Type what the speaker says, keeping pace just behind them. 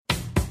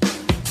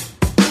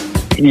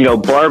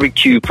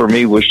barbecue for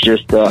me was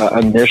just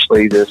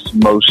initially this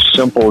most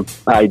simple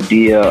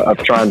idea of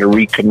trying to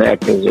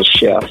reconnect as a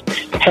chef.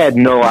 Had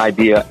no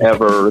idea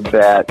ever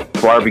that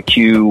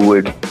barbecue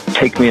would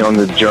take me on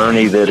the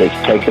journey that it's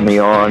taken me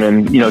on.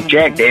 And,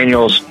 Jack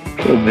Daniels,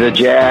 the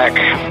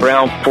Jack,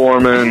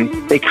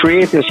 Brown-Forman, they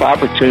create this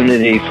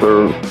opportunity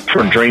for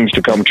dreams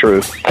to come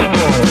true.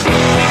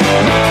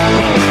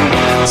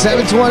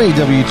 720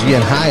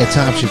 WGN high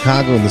atop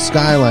Chicago in the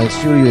Skyline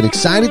Studio. And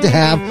excited to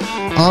have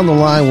on the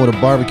line one of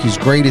barbecue's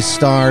greatest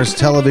stars,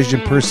 television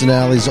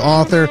personalities,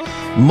 author,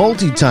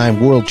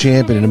 multi-time world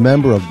champion, and a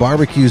member of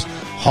barbecue's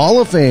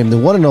Hall of Fame, the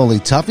one and only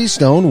Tuffy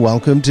Stone.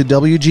 Welcome to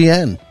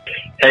WGN.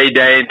 Hey,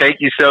 Dane, thank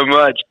you so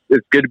much.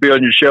 It's good to be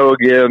on your show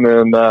again,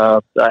 and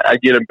I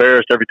get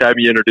embarrassed every time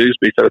you introduce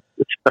me, so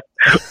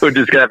we're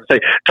just going to have to say,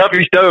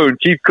 Tuffy Stone,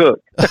 Chief Cook.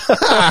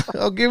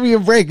 I'll give you a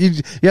break.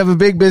 You have a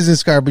big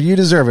business card, but you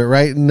deserve it,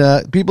 right?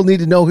 And people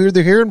need to know who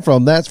they're hearing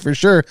from, that's for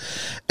sure.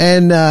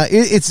 And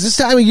it's this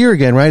time of year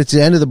again, right? It's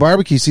the end of the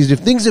barbecue season. If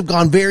things have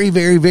gone very,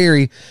 very,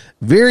 very,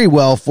 very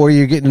well for you,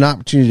 you're getting an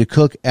opportunity to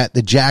cook at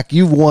the Jack.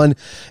 You've won,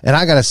 and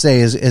I got to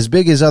say, as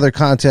big as other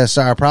contests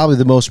are, probably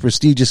the most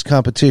prestigious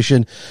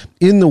competition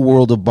in the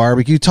world of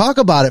barbecue. Talk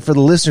about it for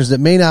the listeners that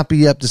may not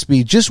be up to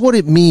speed, just what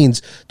it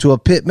means to a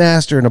pit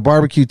master and a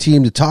barbecue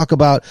team to talk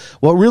about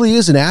what really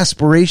is an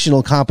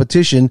aspirational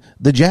competition,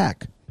 the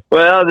Jack.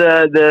 Well,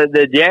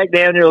 the Jack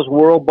Daniels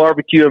World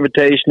Barbecue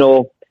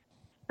Invitational.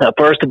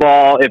 First of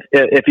all, if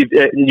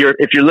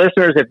your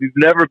listeners, if you've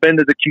never been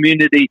to the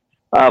community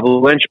of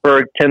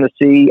Lynchburg,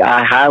 Tennessee,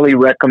 I highly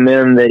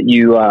recommend that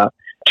you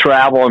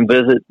travel and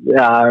visit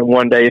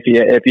one day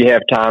if you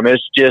have time.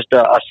 It's just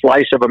a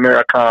slice of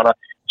Americana.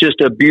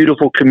 Just a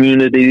beautiful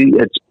community.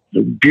 It's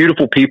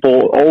beautiful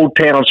people. Old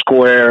Town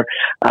Square.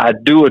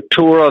 Do a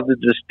tour of the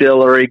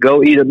distillery.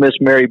 Go eat at Miss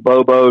Mary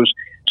Bobo's.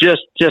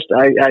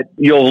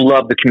 You'll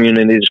love the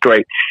community. It's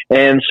great.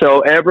 And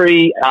so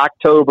every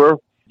October,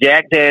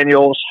 Jack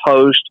Daniels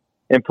hosts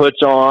and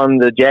puts on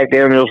the Jack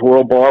Daniels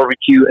World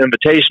Barbecue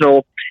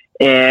Invitational,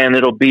 and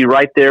it'll be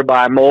right there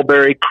by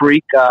Mulberry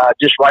Creek,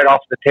 just right off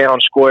the town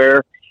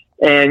square.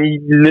 And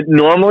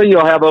normally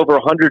you'll have over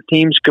 100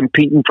 teams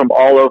competing from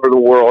all over the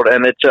world,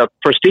 and it's a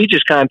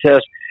prestigious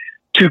contest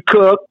to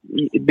cook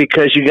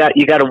because you got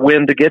to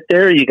win to get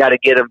there. You got to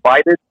get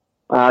invited.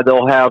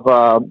 They'll have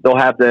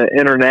the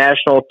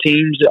international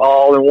teams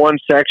all in one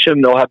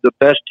section. They'll have the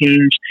best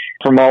teams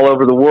from all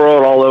over the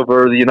world, all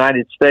over the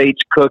United States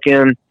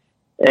cooking.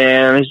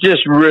 And it's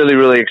just really,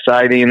 really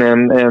exciting.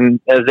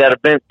 And as that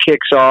event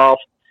kicks off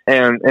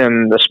and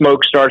the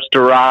smoke starts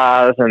to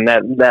rise and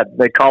that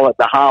they call it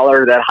the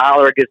holler, that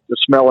holler gets to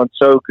smelling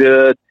so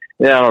good.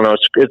 Yeah, I don't know.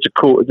 It's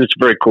a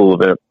very cool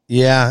event.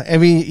 Yeah, I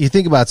mean, you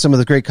think about some of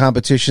the great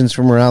competitions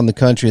from around the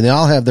country, and they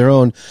all have their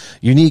own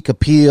unique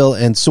appeal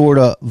and sort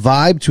of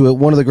vibe to it.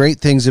 One of the great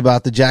things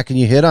about the Jack, and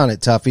you hit on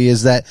it, Tuffy,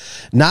 is that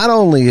not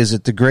only is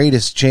it the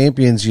greatest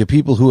champions, you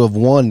people who have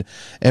won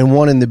and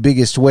won in the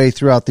biggest way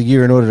throughout the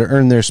year in order to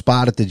earn their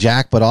spot at the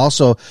Jack, but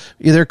also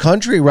their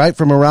country, right?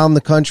 From around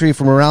the country,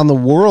 from around the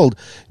world,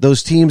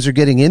 those teams are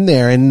getting in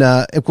there. And,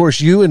 of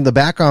course, you in the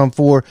background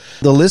for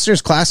the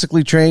listeners,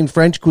 classically trained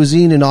French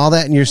cuisine and all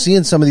that, and you're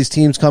seeing some of these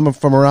teams coming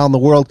from around the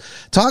world.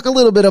 Talk a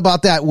little bit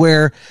about that,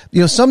 where,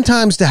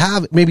 sometimes to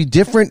have maybe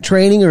different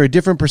training or a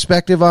different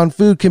perspective on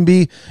food can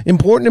be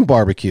important in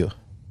barbecue.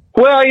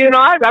 Well,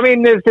 I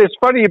mean, it's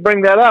funny you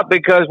bring that up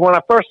because when I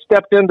first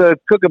stepped into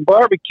cooking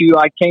barbecue,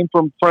 I came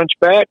from French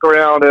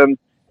background and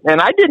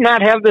I did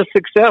not have the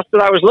success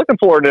that I was looking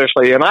for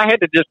initially. And I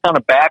had to just kind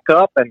of back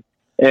up and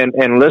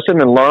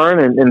listen and learn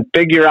and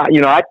figure out,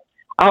 I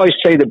always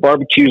say that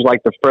barbecue is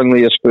like the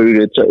friendliest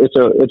food.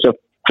 It's a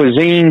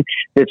cuisine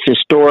that's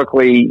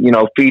historically,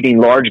 feeding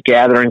large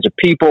gatherings of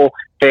people,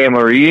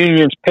 family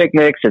reunions,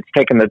 picnics. It's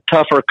taking the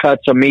tougher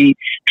cuts of meat,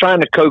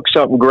 trying to coax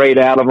something great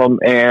out of them,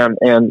 and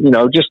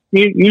just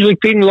usually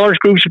feeding large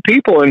groups of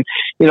people. And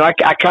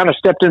I kind of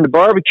stepped into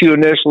barbecue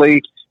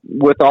initially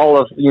with all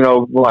of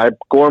my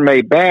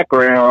gourmet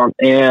background,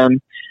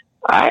 and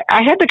I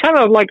had to kind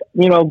of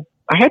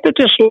I had to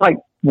just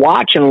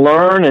watch and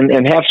learn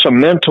and have some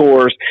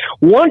mentors.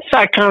 Once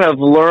I kind of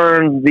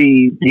learned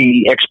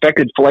the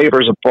expected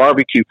flavors of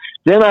barbecue,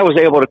 then I was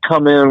able to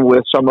come in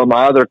with some of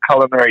my other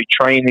culinary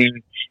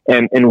training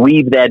and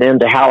weave that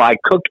into how I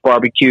cooked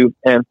barbecue.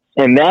 And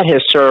that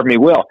has served me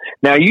well.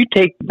 Now you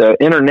take the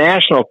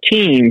international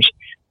teams,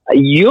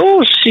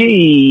 you'll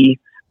see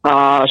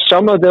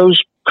some of those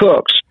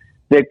cooks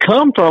that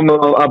come from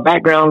a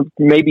background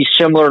maybe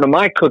similar to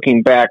my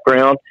cooking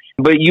background,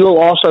 but you'll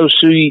also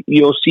see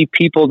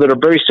people that are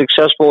very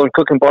successful in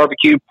cooking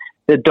barbecue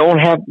that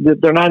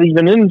they're not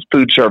even in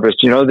food service.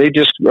 They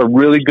just are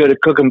really good at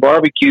cooking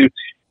barbecue.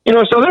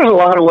 So there's a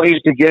lot of ways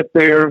to get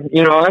there.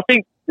 I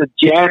think the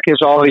Jack is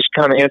always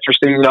kind of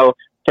interesting.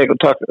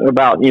 Talk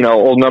about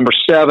old number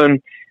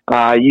 7.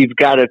 You've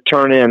got to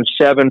turn in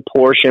 7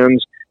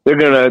 portions. They're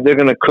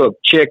gonna cook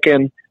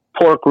chicken,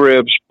 pork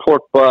ribs,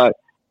 pork butt,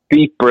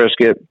 beef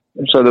brisket.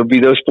 So there'll be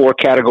those 4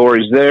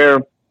 categories there.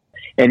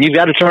 and you've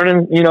got to turn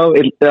in,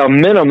 a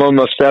minimum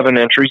of 7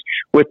 entries.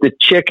 With the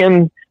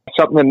chicken,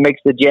 something that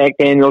makes the Jack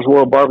Daniel's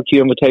World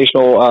Barbecue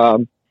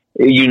Invitational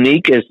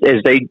unique is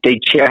they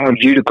challenge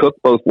you to cook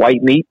both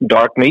white meat and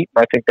dark meat.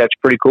 I think that's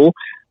pretty cool.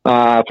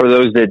 For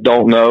those that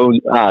don't know,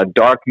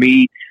 dark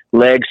meat,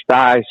 legs,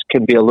 thighs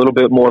can be a little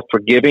bit more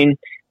forgiving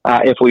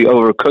if we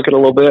overcook it a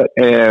little bit.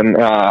 And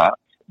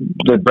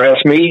the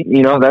breast meat,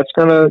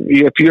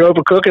 if you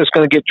overcook it, it's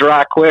gonna get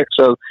dry quick.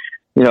 So,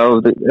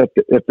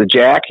 at the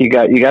Jack, you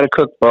got to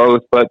cook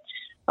both. But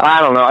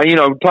I don't know.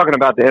 Talking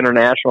about the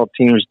international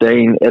teams,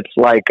 Dane, it's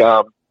like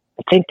I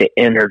think the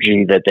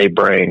energy that they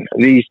bring.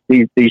 These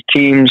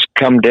teams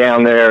come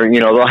down there.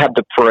 They'll have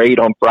the parade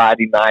on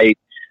Friday night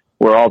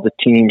where all the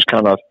teams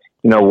kind of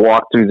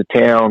walk through the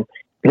town.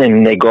 And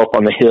then they go up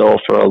on the hill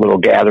for a little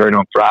gathering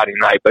on Friday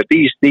night. But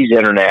these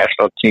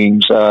international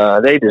teams,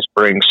 they just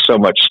bring so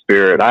much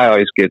spirit. I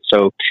always get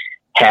so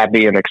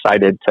happy and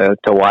excited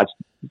to watch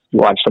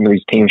some of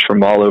these teams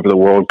from all over the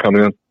world come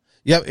in.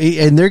 Yep,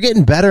 and they're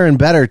getting better and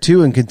better,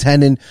 too, and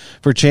contending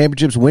for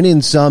championships,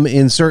 winning some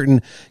in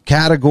certain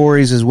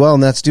categories as well,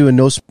 and that's due in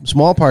no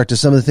small part to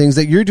some of the things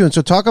that you're doing.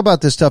 So talk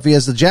about this, Tuffy.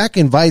 As the Jack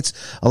invites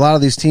a lot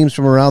of these teams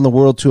from around the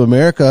world to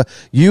America,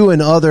 you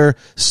and other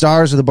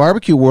stars of the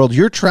barbecue world,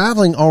 you're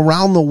traveling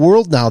around the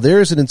world now.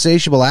 There's an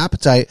insatiable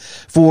appetite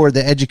for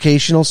the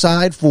educational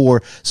side,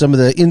 for some of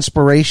the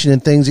inspiration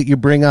and things that you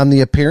bring on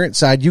the appearance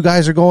side. You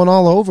guys are going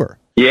all over.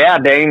 Yeah,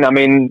 Dane. I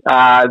mean,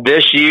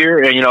 this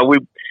year,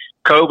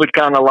 COVID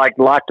kind of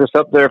locked us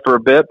up there for a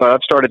bit, but I've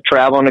started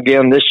traveling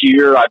again this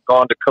year. I've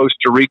gone to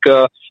Costa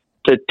Rica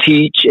to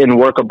teach and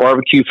work a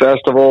barbecue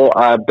festival.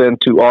 I've been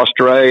to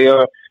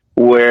Australia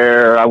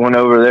where I went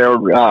over there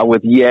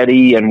with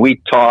Yeti, and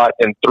we taught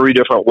in 3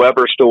 different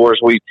Weber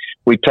stores.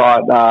 We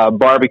taught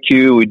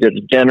barbecue. We did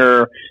a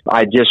dinner.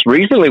 I just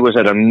recently was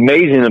at an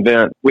amazing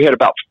event. We had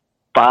about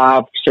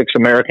 5, 6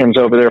 Americans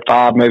over there,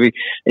 5 maybe,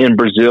 in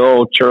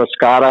Brazil,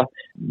 Churrascada.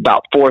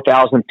 About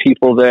 4,000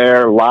 people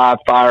there, live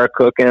fire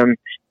cooking.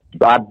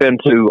 I've been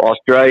to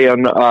Australia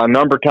a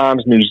number of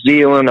times, New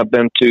Zealand. I've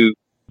been to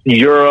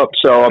Europe.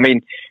 So, I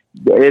mean,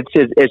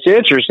 it's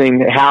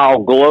interesting how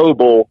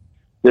global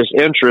this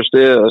interest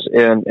is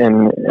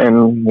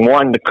in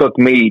wanting to cook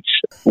meats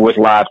with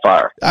live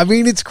fire. I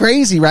mean, it's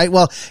crazy, right?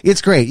 Well,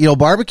 it's great.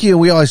 Barbecue,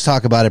 we always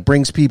talk about it,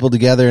 brings people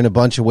together in a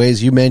bunch of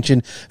ways. You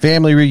mentioned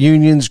family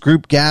reunions,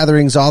 group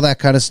gatherings, all that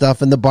kind of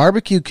stuff. And the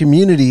barbecue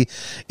community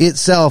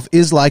itself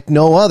is like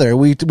no other.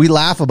 We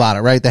laugh about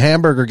it, right? The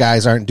hamburger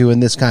guys aren't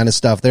doing this kind of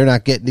stuff. They're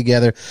not getting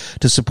together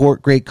to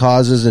support great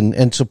causes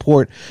and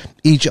support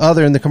each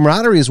other. And the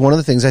camaraderie is one of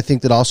the things I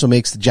think that also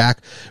makes the Jack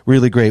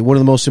really great. One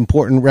of the most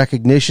important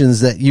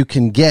recognitions that you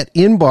can get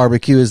in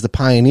barbecue is the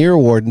Pioneer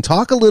Award. And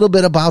talk a little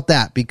bit about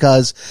that,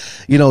 because,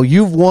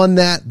 you've won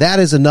that. That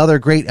is another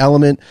great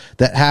element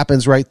that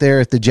happens right there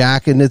at the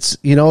Jack. And it's,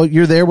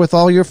 you're there with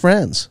all your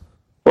friends.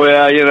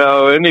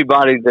 Well,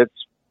 anybody that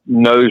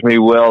knows me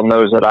well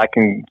knows that I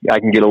can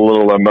get a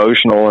little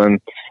emotional.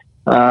 And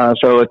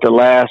so at the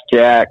last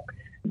Jack,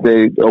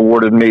 they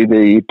awarded me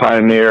the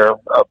Pioneer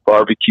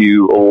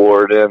Barbecue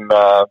Award, and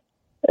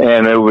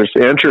it was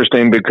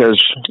interesting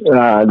because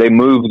they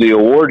moved the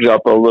awards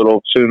up a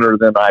little sooner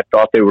than I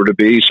thought they were to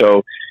be.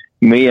 So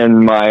me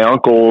and my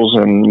uncles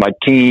and my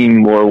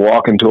team were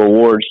walking to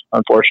awards.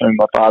 Unfortunately,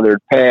 my father had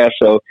passed,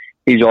 so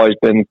he's always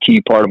been a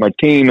key part of my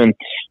team. And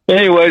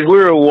anyways, we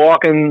were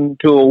walking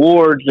to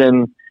awards,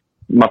 and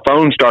my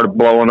phone started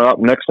blowing up.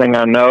 Next thing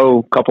I know,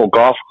 a couple of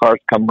golf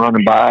carts come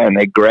running by, and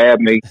they grab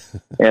me,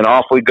 and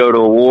off we go to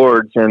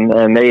awards.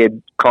 And they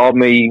had called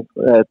me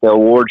at the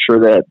awards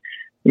for that,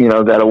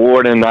 that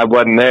award, and I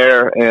wasn't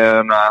there.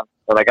 And I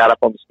got up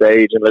on the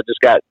stage, and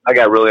I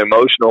got really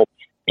emotional.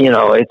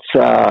 It's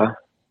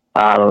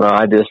I don't know.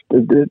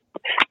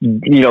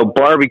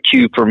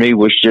 Barbecue for me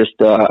was just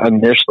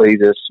initially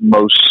this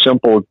most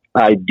simple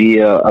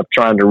idea of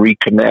trying to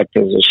reconnect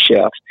as a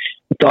chef.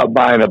 I thought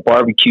buying a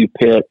barbecue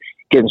pit,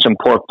 getting some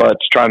pork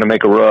butts, trying to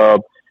make a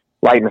rub,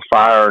 lighting a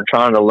fire, and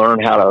trying to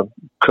learn how to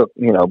cook,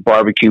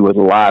 barbecue with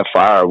a live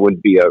fire would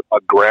be a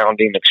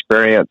grounding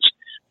experience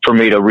for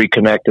me to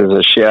reconnect as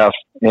a chef.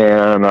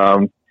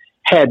 And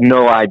had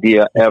no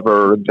idea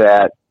ever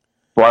that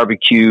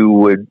barbecue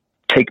would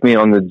take me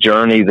on the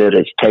journey that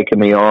it's taken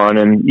me on.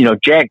 And,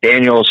 Jack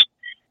Daniel's,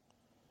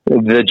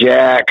 the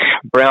Jack,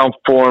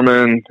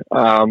 Brown-Forman,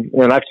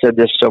 and I've said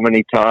this so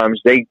many times,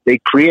 they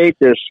create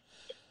this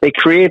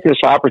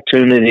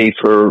opportunity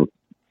for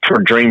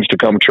dreams to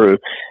come true.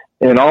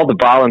 And all the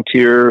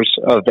volunteers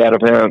of that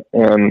event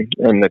and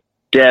the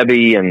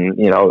Debbie and,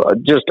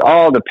 just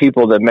all the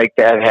people that make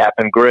that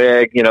happen,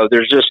 Greg,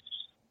 there's just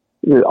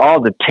all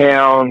the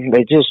town,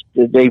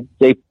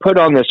 they put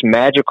on this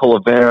magical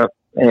event.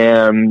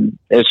 And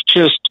it's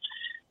just,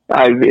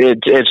 I've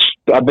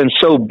been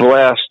so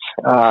blessed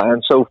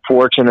and so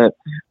fortunate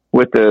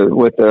with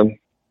the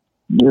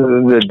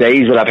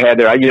days that I've had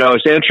there.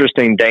 It's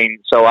interesting, Dane.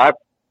 So I've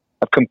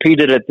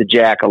competed at the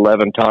Jack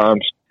 11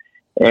 times,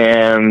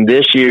 and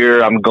this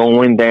year I'm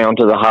going down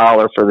to the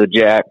Holler for the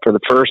Jack for the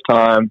first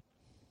time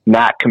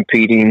not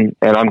competing,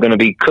 and I'm going to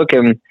be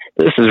cooking.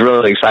 This is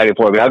really exciting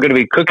for me. I'm going to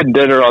be cooking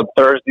dinner on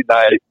Thursday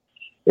night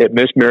at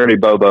Miss Mary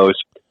Bobo's.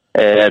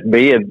 And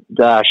me and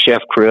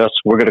Chef Chris,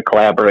 we're going to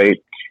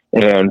collaborate.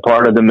 And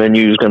part of the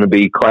menu is going to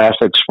be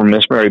classics from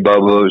Miss Mary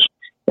Bobo's,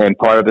 and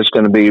part of it's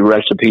going to be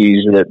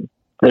recipes that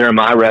are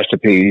my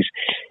recipes.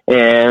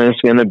 And it's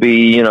going to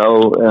be, it's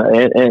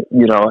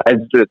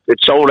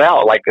sold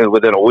out like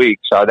within a week.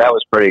 So that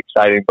was pretty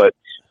exciting. But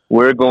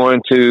we're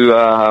going to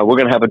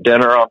have a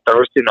dinner on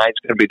Thursday night. It's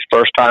going to be the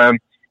first time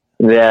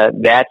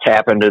that's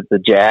happened at the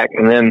Jack.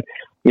 And then,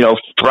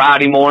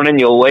 Friday morning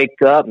you'll wake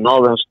up and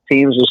all those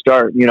teams will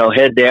start,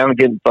 head down,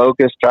 getting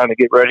focused, trying to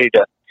get ready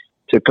to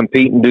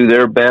compete and do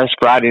their best.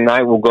 Friday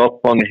night we'll go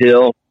up on the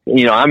hill.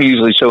 I'm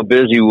usually so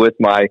busy with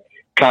my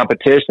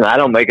competition, I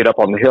don't make it up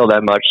on the hill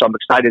that much. So I'm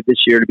excited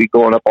this year to be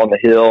going up on the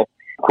hill.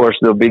 Of course,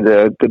 there'll be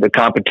the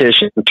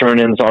competition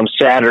turn-ins on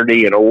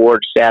Saturday and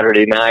awards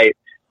Saturday night.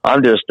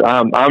 I'm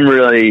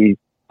really,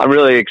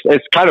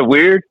 it's kind of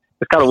weird.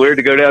 It's kind of weird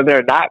to go down there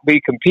and not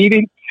be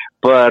competing,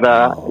 but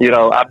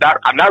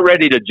I'm not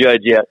ready to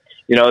judge yet.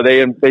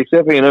 They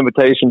sent me an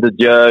invitation to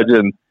judge,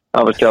 and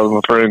I was telling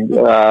my friend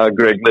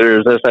Greg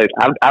Litters, I say,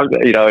 and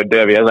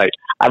Debbie, I was like,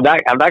 I'm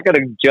not going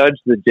to judge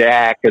the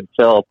Jack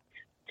until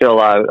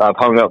I've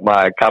hung up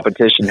my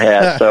competition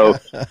hat. So,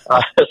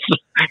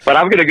 but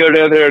I'm going to go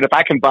down there, and if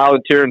I can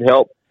volunteer and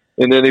help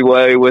in any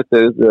way with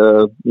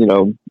I'm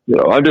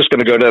just going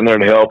to go down there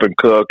and help and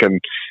cook and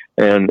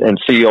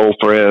see old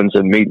friends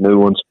and meet new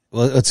ones.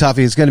 Well,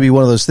 Tuffy, it's going to be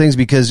one of those things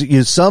because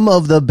some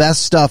of the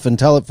best stuff, and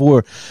tell it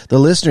for the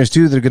listeners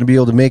too, they're going to be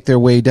able to make their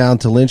way down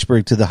to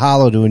Lynchburg to the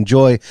Hollow to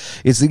enjoy.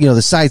 It's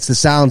the sights, the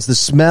sounds, the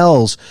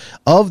smells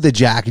of the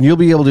Jack, and you'll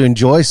be able to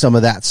enjoy some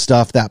of that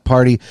stuff, that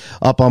party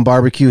up on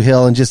Barbecue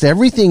Hill, and just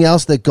everything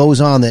else that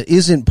goes on that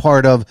isn't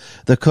part of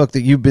the cook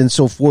that you've been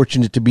so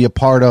fortunate to be a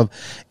part of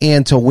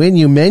and to win.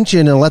 You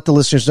mentioned, and let the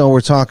listeners know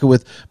we're talking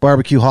with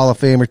Barbecue Hall of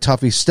Famer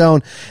Tuffy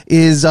Stone,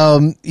 is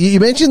you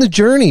mentioned the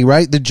journey,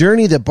 right? The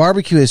journey that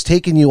barbecue has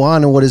taken you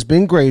on, and what has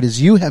been great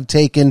is you have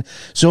taken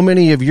so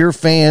many of your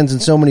fans and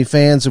so many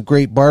fans of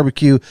great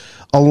barbecue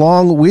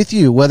along with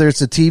you, whether it's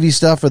the TV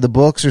stuff or the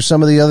books or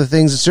some of the other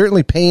things. It's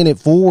certainly paying it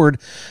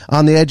forward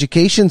on the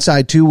education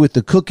side too, with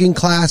the cooking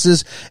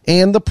classes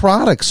and the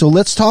products. So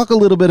let's talk a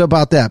little bit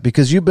about that,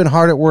 because you've been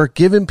hard at work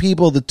giving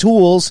people the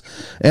tools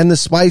and the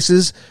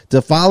spices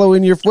to follow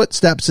in your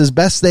footsteps as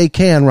best they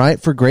can, right,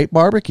 for great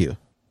barbecue.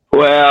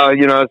 Well,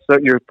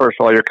 first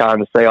of all, you're kind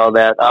to say all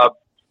that.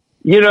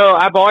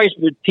 I've always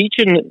been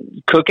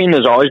teaching. Cooking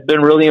has always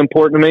been really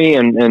important to me.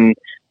 And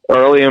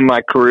early in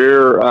my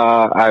career,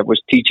 I was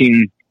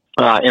teaching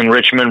in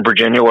Richmond,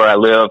 Virginia, where I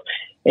live.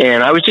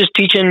 And I was just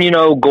teaching,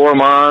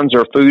 gourmands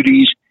or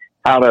foodies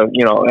how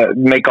to,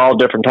 make all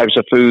different types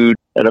of food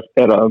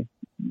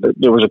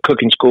there was a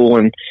cooking school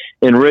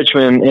in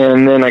Richmond.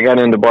 And then I got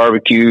into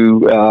barbecue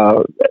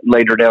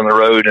later down the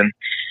road.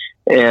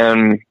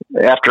 And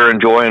after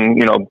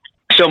enjoying,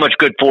 so much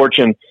good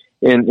fortune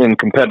in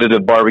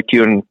competitive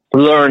barbecue and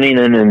learning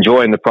and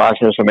enjoying the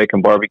process of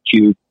making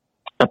barbecue,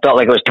 I felt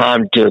like it was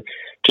time to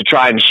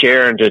try and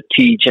share and to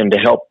teach and to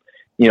help,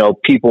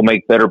 people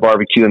make better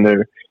barbecue in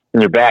their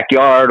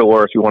backyard,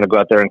 or if you want to go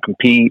out there and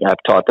compete.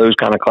 I've taught those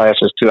kind of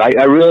classes too.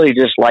 I really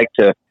just like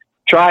to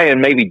try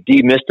and maybe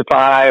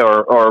demystify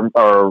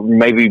or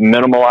maybe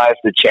minimize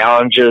the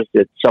challenges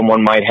that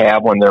someone might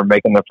have when they're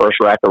making their first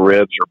rack of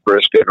ribs or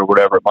brisket or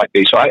whatever it might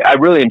be. So I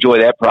really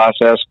enjoy that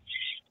process.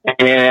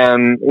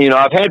 And,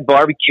 I've had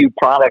barbecue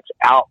products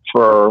out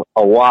for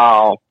a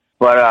while,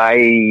 but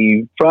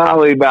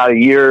probably about a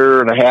year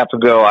and a half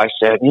ago, I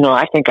said,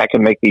 I think I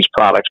can make these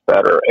products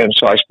better. And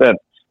so I spent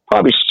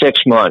probably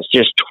 6 months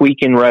just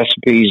tweaking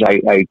recipes.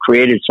 I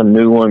created some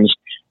new ones.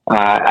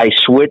 I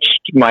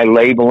switched my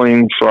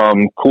labeling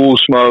from Cool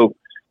Smoke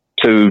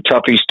to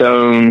Tuffy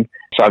Stone.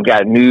 So I've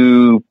got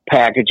new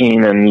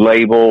packaging and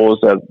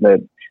labels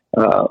that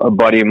a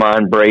buddy of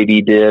mine,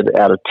 Brady, did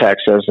out of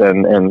Texas,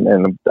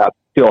 and I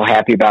feel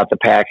happy about the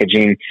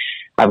packaging.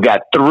 I've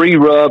got 3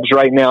 rubs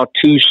right now,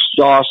 2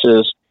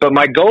 sauces. But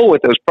my goal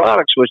with those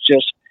products was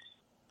just,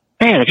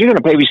 man, if you're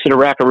going to babysit a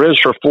rack of ribs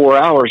for 4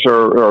 hours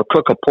or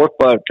cook a pork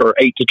butt for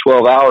 8 to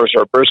 12 hours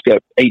or a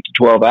brisket 8 to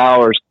 12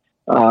 hours,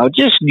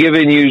 just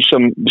giving you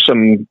some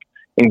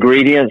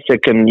ingredients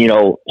that can,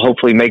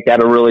 hopefully make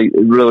that a really,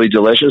 really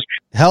delicious.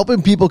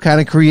 Helping people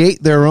kind of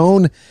create their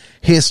own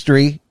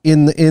history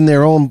in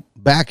their own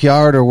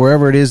backyard or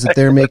wherever it is that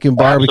they're making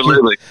barbecue.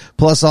 Absolutely.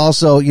 Plus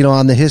also,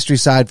 on the history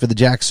side for the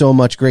Jack, so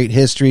much great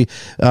history,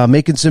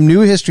 making some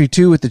new history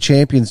too with the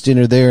Champions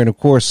Dinner there. And of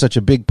course, such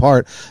a big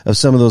part of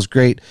some of those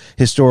great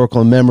historical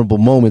and memorable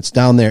moments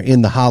down there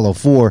in the Hollow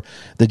for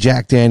the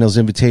Jack Daniels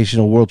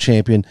Invitational World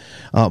Champion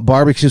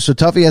Barbecue. So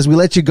Tuffy, as we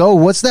let you go,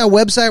 what's that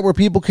website where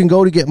people can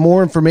go to get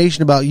more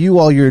information about you,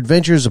 all your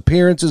adventures,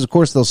 appearances? Of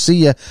course, they'll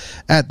see you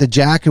at the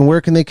Jack, and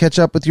where can they catch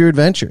up with your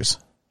adventures?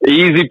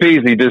 Easy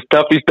peasy, just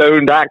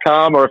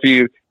TuffyStone.com, or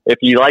if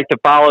you like to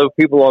follow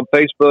people on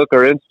Facebook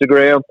or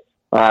Instagram,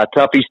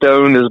 Tuffy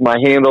Stone is my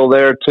handle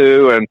there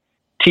too, and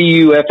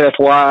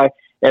TuffyStone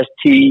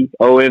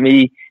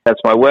That's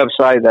my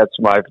website. That's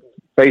my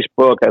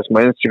Facebook. That's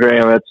my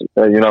Instagram. That's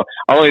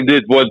I only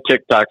did one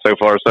TikTok so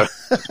far, so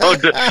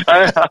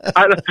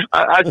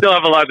I still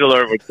have a lot to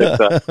learn with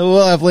TikTok.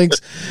 We'll have links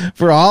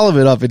for all of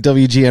it up at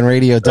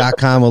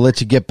WGNradio.com. We'll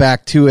let you get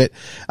back to it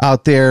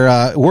out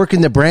there,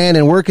 working the brand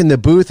and working the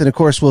booth, and of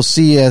course we'll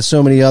see as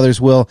so many others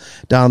will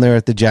down there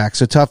at the Jack.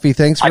 So Tuffy,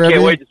 thanks for everything. I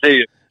can't wait to see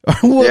you.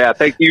 Yeah,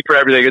 thank you for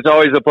everything. It's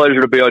always a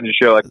pleasure to be on your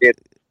show. I can't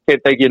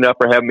thank you enough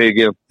for having me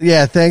again.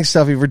 Yeah, thanks,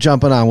 Tuffy, for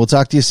jumping on. We'll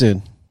talk to you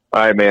soon.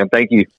 All right, man. Thank you.